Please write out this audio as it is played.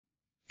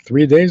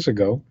3 days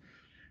ago,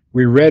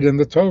 we read in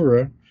the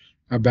Torah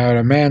about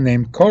a man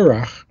named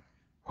Korach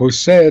who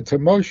said to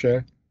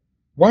Moshe,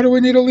 what do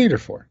we need a leader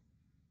for?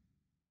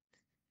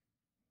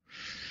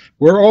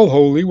 We're all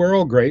holy, we're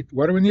all great.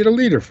 What do we need a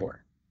leader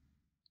for?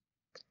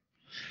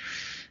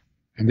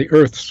 And the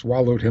earth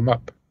swallowed him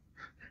up.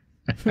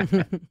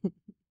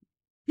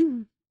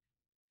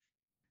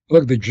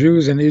 Look, the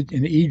Jews in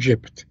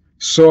Egypt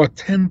saw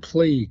 10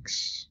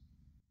 plagues,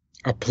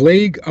 a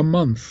plague a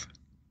month.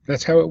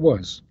 That's how it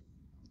was.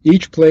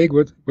 Each plague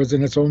was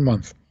in its own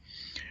month.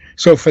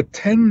 So for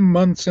 10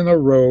 months in a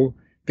row,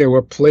 there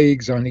were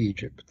plagues on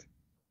Egypt.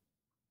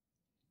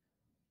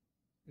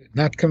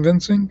 Not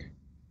convincing?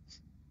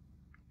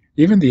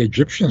 Even the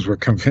Egyptians were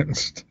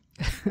convinced.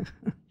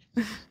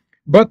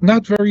 But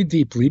not very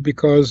deeply,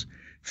 because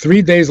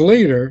 3 days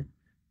later,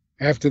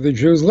 after the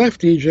Jews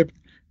left Egypt,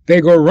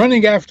 they go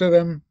running after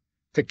them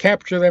to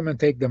capture them and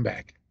take them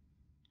back.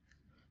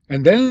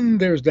 And then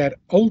there's that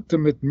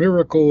ultimate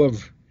miracle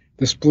of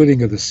the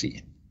splitting of the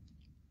sea.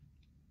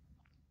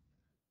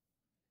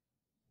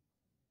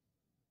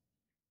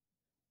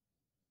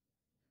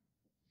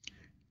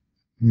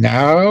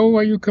 Now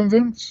are you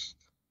convinced?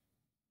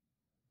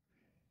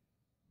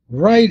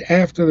 Right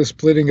after the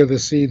splitting of the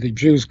sea, the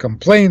Jews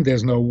complained,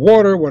 there's no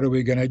water, what are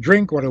we going to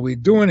drink, what are we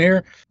doing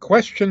here?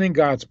 Questioning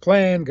God's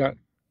plan.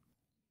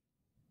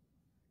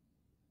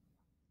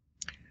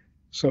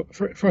 So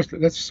first,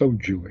 that's so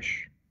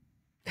Jewish.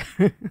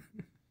 It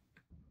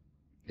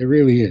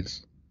really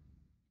is.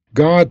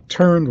 God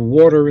turned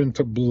water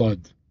into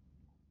blood.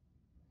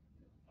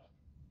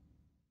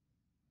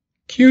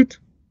 Cute.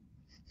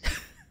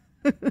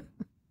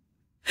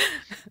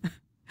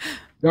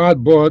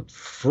 God brought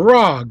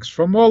frogs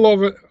from all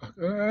over.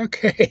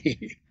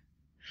 Okay.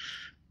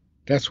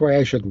 That's why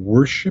I should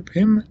worship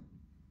him?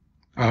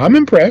 I'm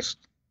impressed.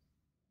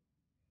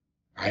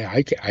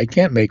 I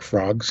can't make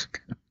frogs.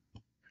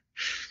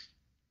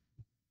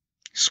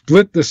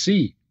 Split the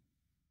sea.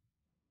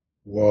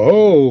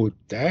 Whoa,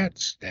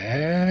 that's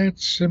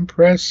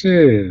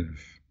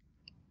impressive.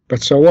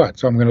 But so what?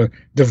 So I'm going to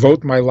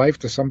devote my life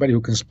to somebody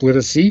who can split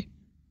a sea?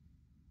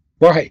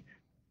 Why?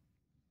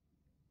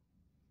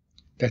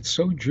 That's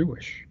so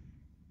Jewish.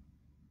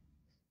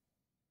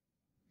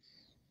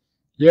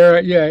 Yeah,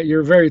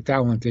 you're very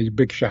talented,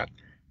 big shot.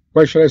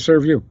 Why should I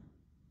serve you?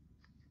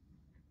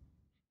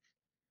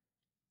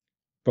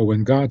 But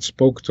when God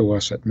spoke to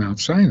us at Mount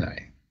Sinai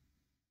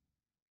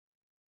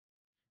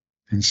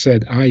and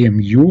said, I am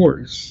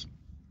yours,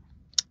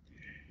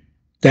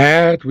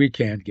 that we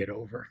can't get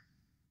over.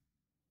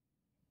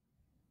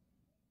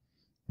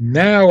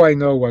 Now I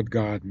know what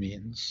God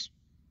means,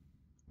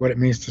 what it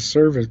means to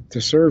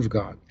serve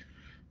God,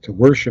 to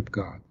worship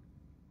God.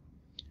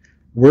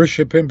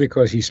 Worship him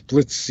because he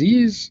splits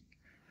seas?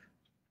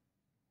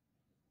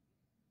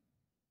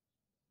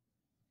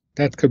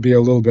 That could be a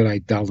little bit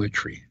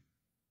idolatry.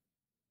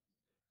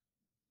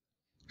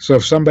 So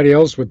if somebody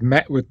else with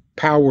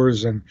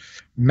powers and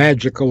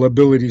magical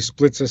abilities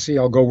splits a sea,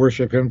 I'll go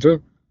worship him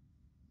too.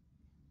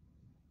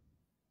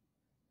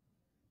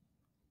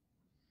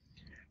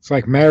 It's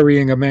like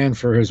marrying a man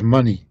for his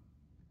money,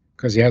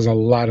 because he has a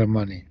lot of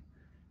money.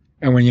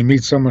 And when you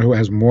meet someone who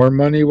has more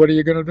money, what are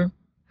you going to do?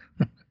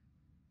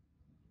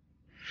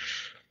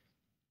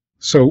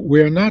 So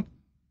we're not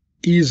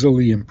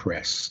easily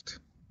impressed.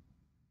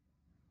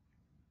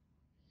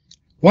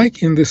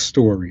 Like in this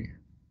story,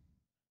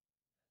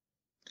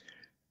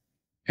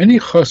 any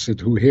chassid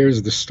who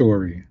hears the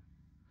story,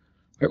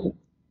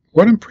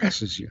 what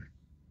impresses you?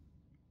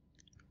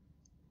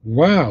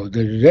 Wow,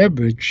 the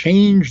Rebbe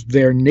changed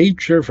their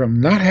nature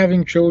from not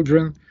having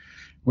children,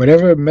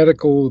 whatever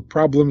medical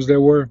problems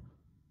there were,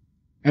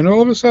 and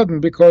all of a sudden,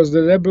 because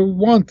the Rebbe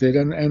wanted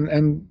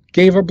and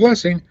gave a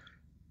blessing,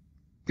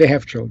 they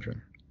have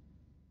children.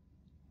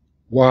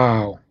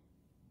 Wow.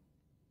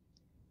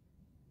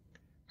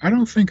 I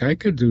don't think I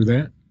could do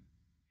that.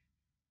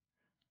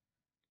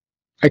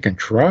 I can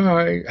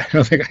try. I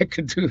don't think I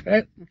could do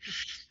that.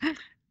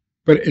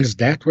 But is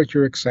that what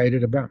you're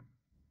excited about?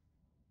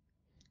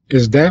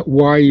 Is that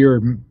why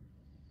you're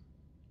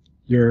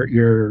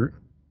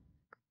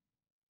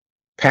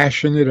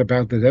passionate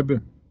about the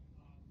Rebbe?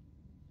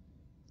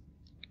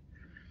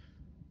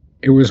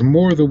 It was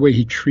more the way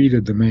he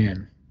treated the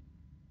man.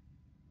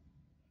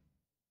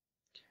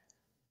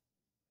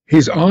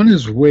 He's on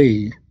his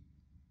way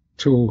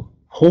to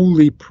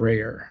holy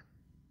prayer.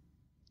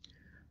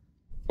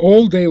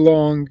 All day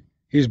long,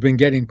 he's been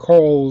getting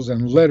calls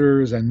and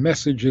letters and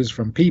messages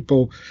from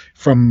people,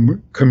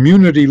 from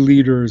community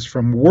leaders,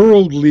 from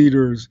world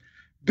leaders,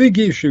 big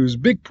issues,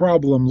 big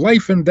problem,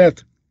 life and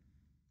death.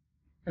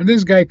 And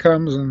this guy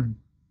comes and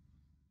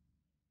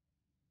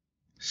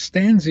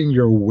stands in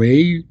your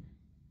way,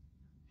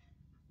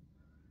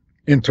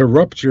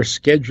 interrupts your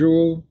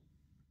schedule,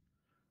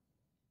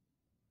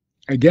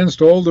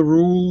 against all the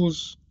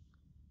rules.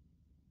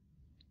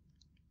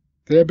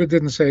 The Rebbe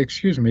didn't say,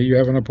 excuse me, you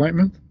have an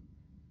appointment?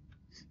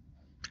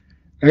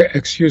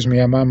 Excuse me,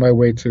 I'm on my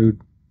way to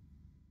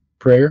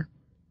prayer.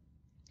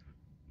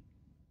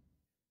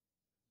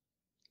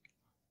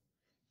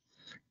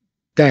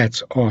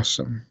 That's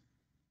awesome.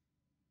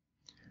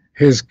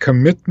 His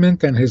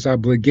commitment and his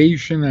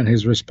obligation and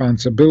his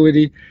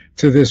responsibility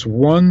to this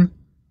one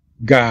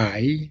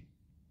guy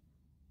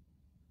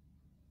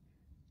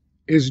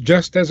is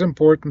just as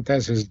important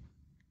as his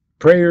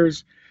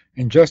prayers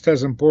and just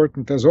as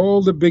important as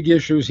all the big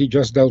issues he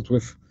just dealt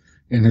with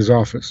in his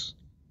office.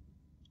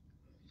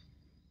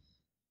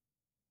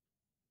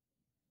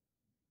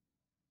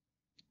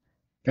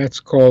 That's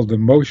called the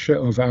Moshe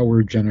of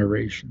our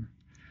generation.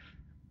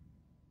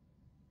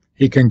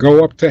 He can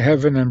go up to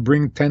heaven and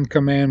bring 10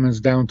 commandments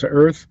down to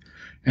earth,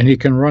 and he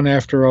can run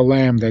after a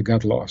lamb that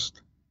got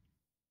lost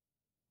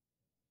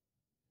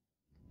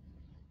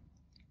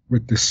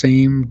with the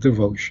same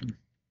devotion.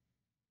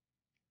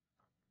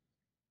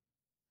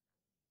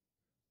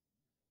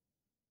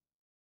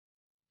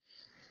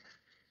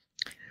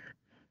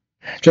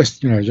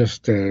 Just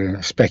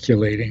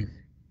speculating.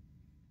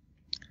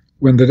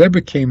 When the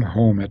Rebbe came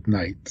home at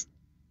night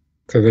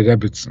to the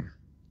Rebbitzin,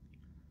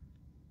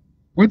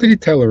 what did he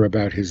tell her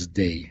about his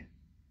day?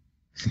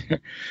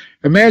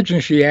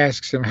 Imagine she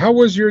asks him, "How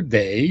was your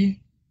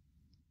day?"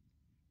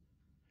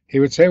 He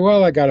would say,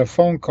 "Well, I got a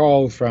phone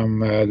call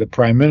from the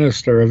Prime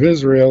Minister of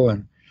Israel,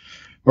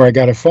 or I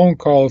got a phone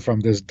call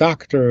from this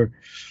doctor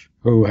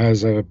who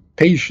has a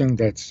patient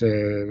that's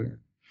in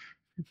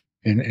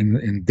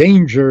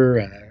danger,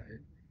 and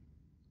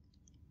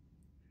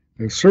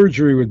the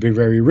surgery would be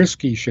very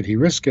risky. Should he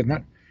risk it?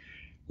 Not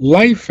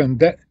life and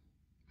death."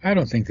 I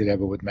don't think that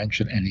Rebbe would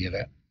mention any of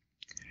that.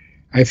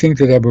 I think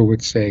that Rebbe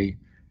would say,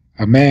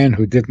 a man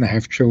who didn't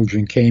have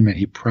children came and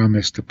he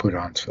promised to put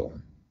on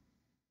tefillin.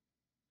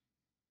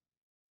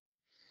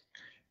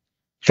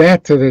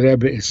 That to the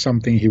Rebbe is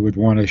something he would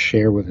want to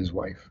share with his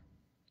wife.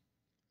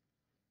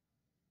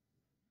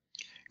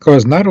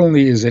 Because not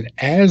only is it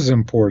as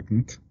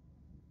important,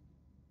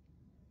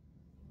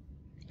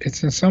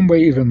 it's in some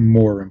way even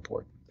more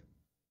important.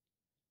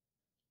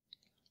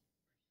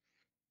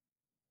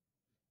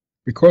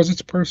 Because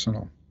it's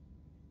personal.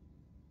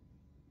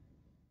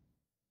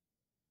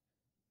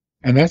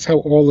 And that's how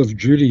all of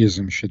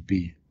Judaism should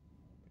be.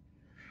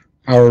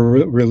 Our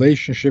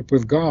relationship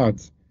with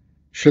God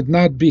should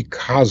not be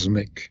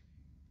cosmic,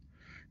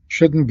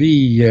 shouldn't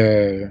be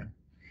a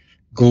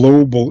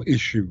global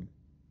issue.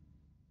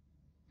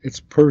 It's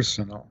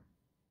personal.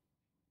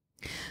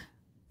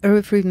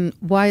 Rabbi Friedman,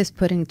 why is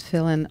putting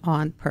tefillin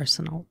on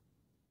personal?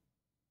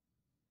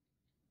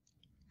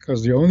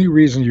 Because the only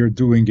reason you're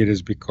doing it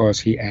is because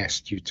he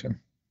asked you to.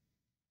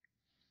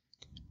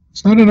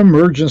 It's not an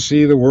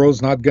emergency. The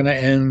world's not going to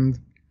end.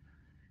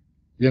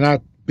 You're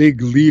not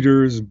big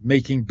leaders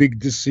making big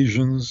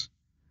decisions.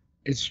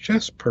 It's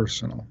just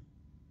personal.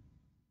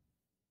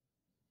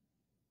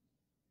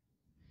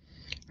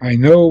 I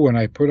know when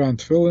I put on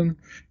tefillin,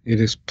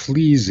 it is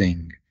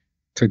pleasing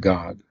to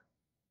God.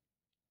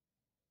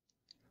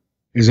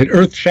 Is it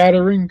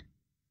earth-shattering?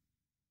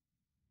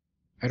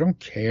 I don't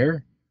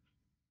care.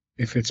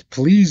 If it's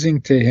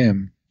pleasing to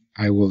him,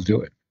 I will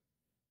do it.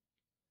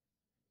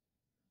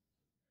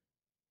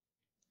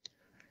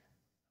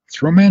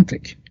 It's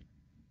romantic.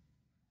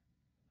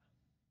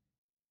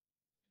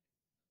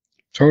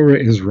 Torah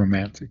is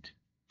romantic.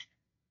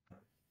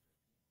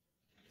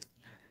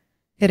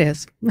 It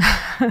is.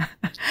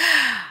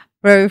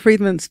 Rabbi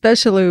Friedman,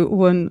 especially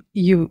when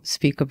you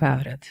speak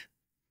about it.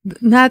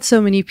 Not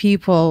so many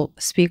people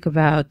speak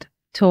about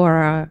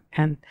Torah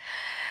and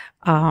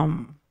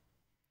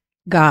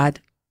God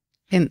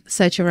in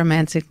such a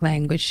romantic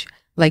language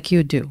like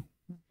you do.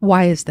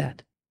 Why is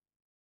that?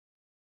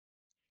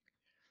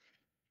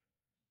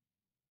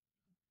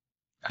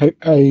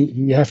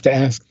 You have to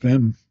ask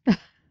them.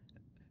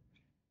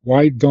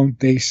 Why don't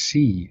they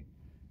see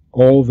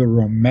all the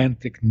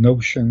romantic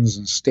notions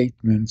and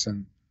statements,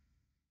 and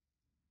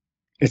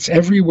it's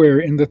everywhere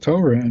in the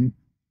Torah, and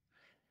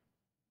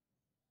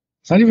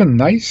it's not even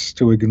nice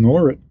to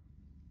ignore it.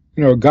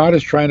 God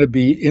is trying to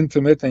be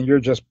intimate and you're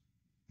just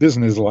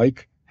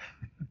businesslike.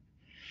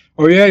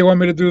 Oh yeah, you want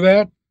me to do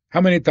that? How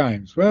many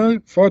times? Well,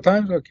 4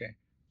 times? Okay.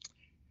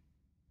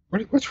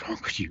 What's wrong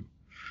with you?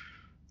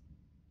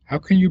 How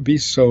can you be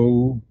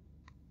so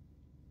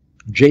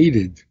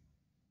jaded?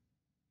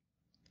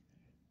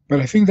 But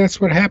I think that's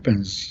what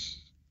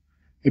happens.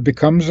 It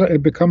becomes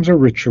a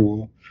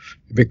ritual,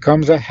 it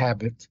becomes a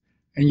habit,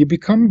 and you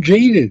become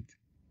jaded.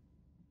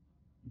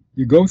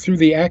 You go through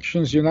the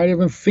actions, you're not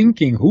even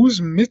thinking,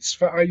 whose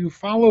mitzvah are you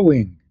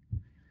following?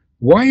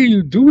 Why are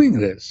you doing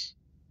this?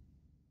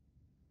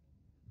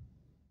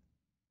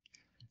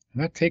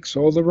 And that takes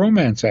all the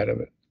romance out of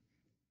it.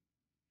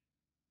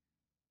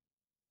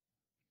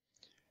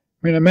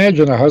 I mean,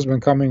 imagine a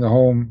husband coming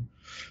home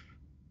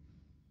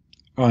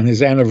on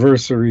his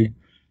anniversary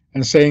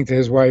and saying to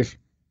his wife,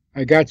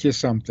 "I got you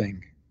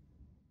something."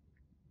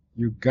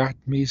 You got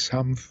me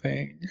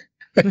something?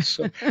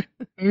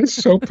 It's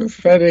so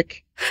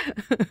pathetic.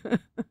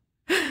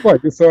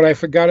 What, you thought I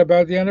forgot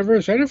about the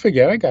anniversary? I didn't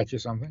forget. I got you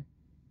something.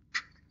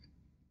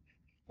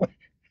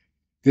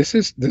 This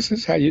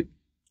is how you...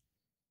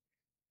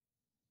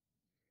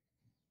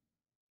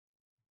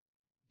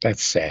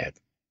 That's sad.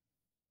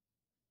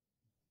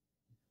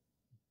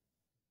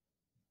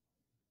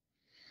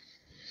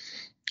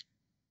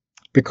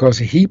 because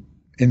he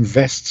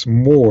invests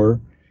more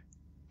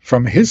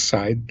from his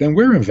side than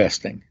we're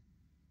investing.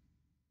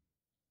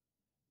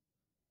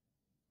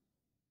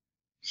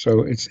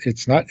 So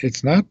it's not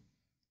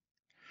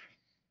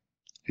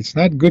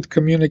good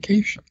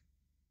communication.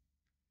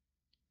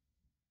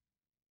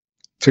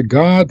 To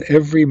God,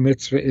 every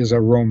mitzvah is a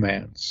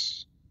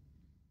romance.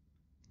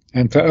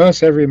 And to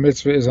us, every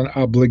mitzvah is an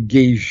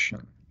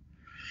obligation.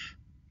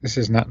 This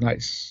is not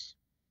nice.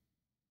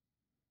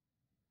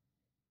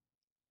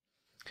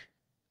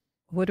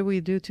 What do we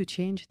do to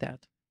change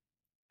that?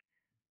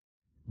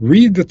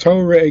 Read the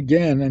Torah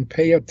again and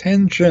pay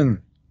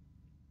attention.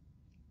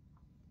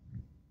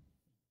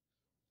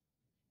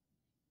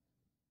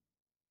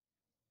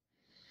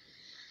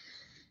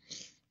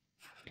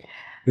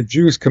 The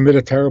Jews commit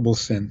a terrible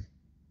sin.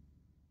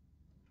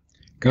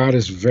 God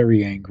is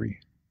very angry.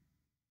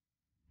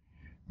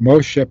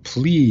 Moshe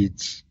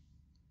pleads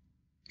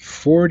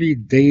 40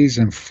 days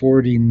and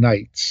 40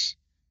 nights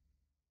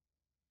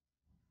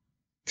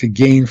to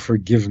gain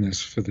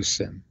forgiveness for the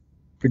sin,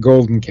 the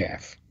golden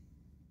calf.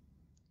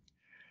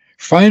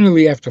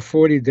 Finally, after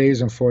 40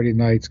 days and 40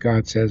 nights,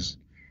 God says,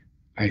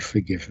 I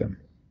forgive them.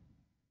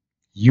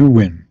 You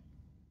win.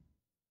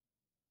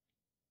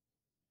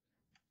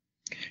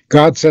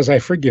 God says, I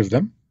forgive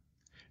them.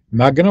 I'm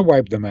not going to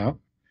wipe them out.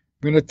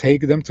 I'm going to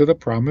take them to the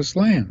promised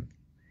land.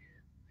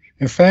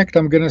 In fact,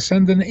 I'm going to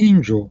send an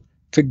angel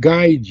to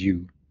guide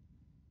you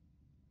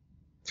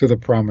to the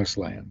promised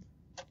land.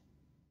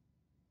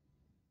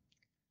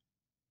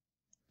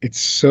 It's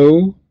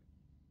so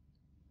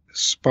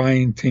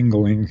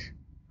spine-tingling.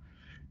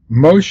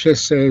 Moshe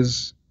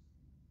says,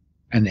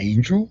 an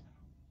angel?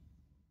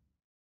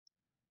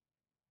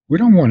 We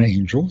don't want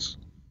angels.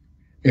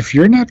 If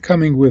you're not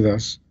coming with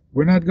us,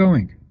 we're not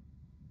going.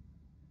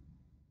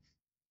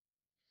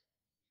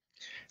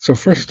 So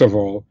first of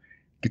all,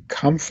 the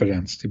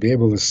confidence to be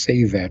able to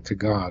say that to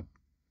God,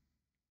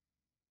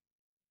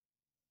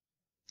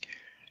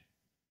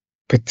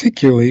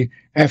 particularly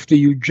after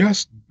you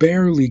just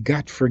barely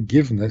got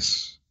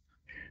forgiveness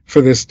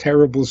for this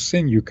terrible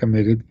sin you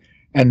committed,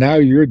 and now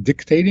you're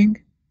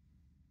dictating?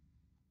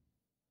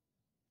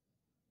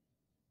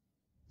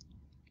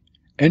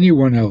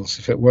 Anyone else,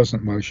 if it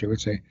wasn't Moshe,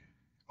 would say,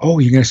 oh,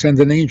 you're going to send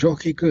an angel?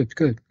 Okay, good,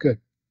 good, good.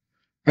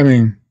 I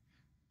mean,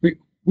 we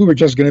were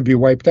just going to be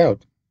wiped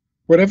out.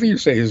 Whatever you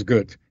say is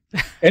good.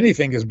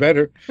 Anything is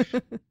better.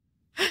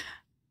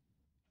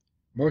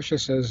 Moshe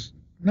says,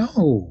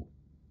 no,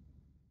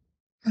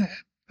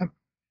 I'm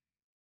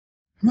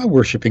not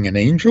worshiping an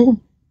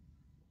angel.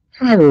 I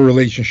don't have a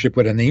relationship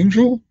with an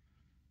angel.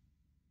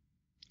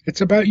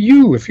 It's about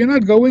you. If you're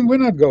not going, we're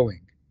not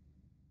going.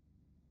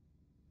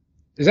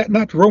 Is that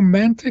not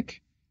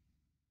romantic?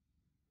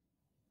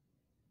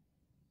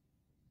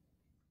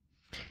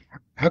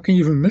 How can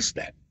you even miss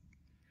that?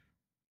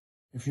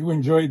 If you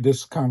enjoyed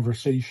this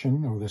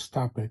conversation or this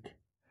topic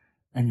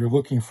and you're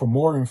looking for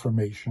more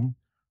information,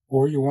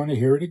 or you want to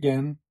hear it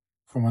again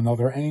from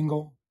another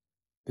angle,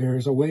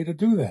 there's a way to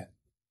do that.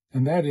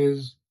 And that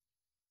is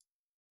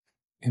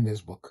in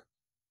this book.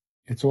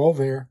 It's all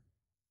there.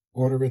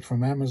 Order it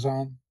from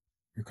Amazon.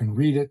 You can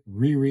read it,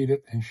 reread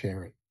it, and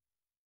share it.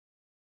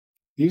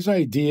 These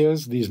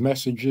ideas, these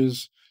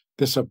messages,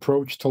 this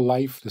approach to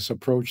life, this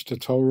approach to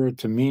Torah,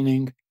 to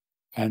meaning,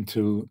 and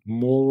to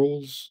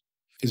morals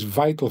is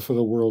vital for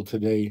the world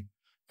today,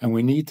 and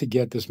we need to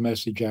get this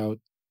message out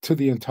to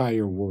the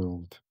entire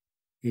world.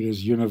 It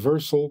is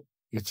universal,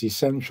 it's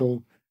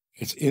essential,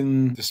 it's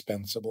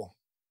indispensable.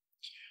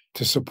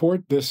 To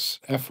support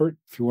this effort,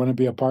 if you want to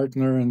be a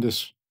partner in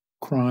this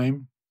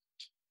crime,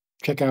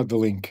 check out the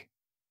link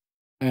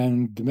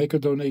and make a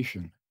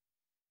donation.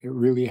 It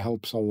really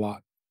helps a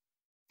lot.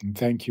 And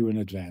thank you in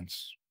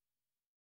advance.